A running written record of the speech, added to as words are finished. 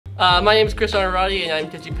My name is Onorati, and I'm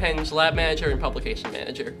DigiPen's lab manager and publication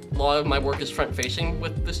manager. A lot of my work is front-facing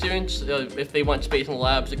with the students. If they want space in the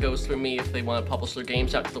labs, it goes through me. If they want to publish their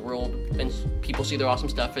games out to the world and people see their awesome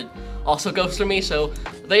stuff, it also goes through me. So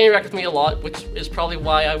they interact with me a lot, which is probably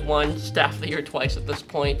why I won Staff of the Year twice at this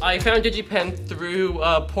point. I found DigiPen through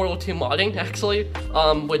Portal 2 modding, actually,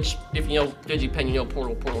 which, if you know DigiPen, you know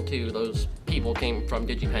Portal 2, those people came from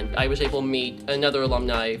DigiPen. I was able to meet another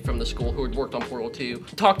alumni from the school who had worked on Portal 2,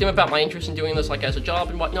 talk to him about my interest in doing this like as a job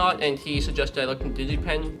and whatnot, and he suggested I look into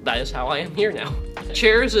DigiPen. That is how I am here now.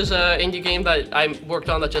 Chairs is an indie game that I worked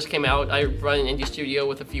on that just came out. I run an indie studio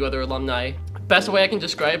with a few other alumni. Best way I can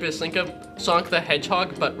describe it is think of Sonic the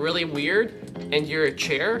Hedgehog, but really weird, and you're a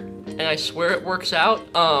chair, and I swear it works out.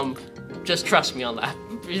 Just trust me on that.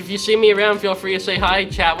 If you see me around, feel free to say hi,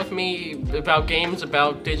 chat with me about games,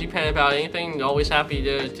 about DigiPen, about anything. Always happy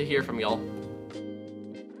to hear from y'all.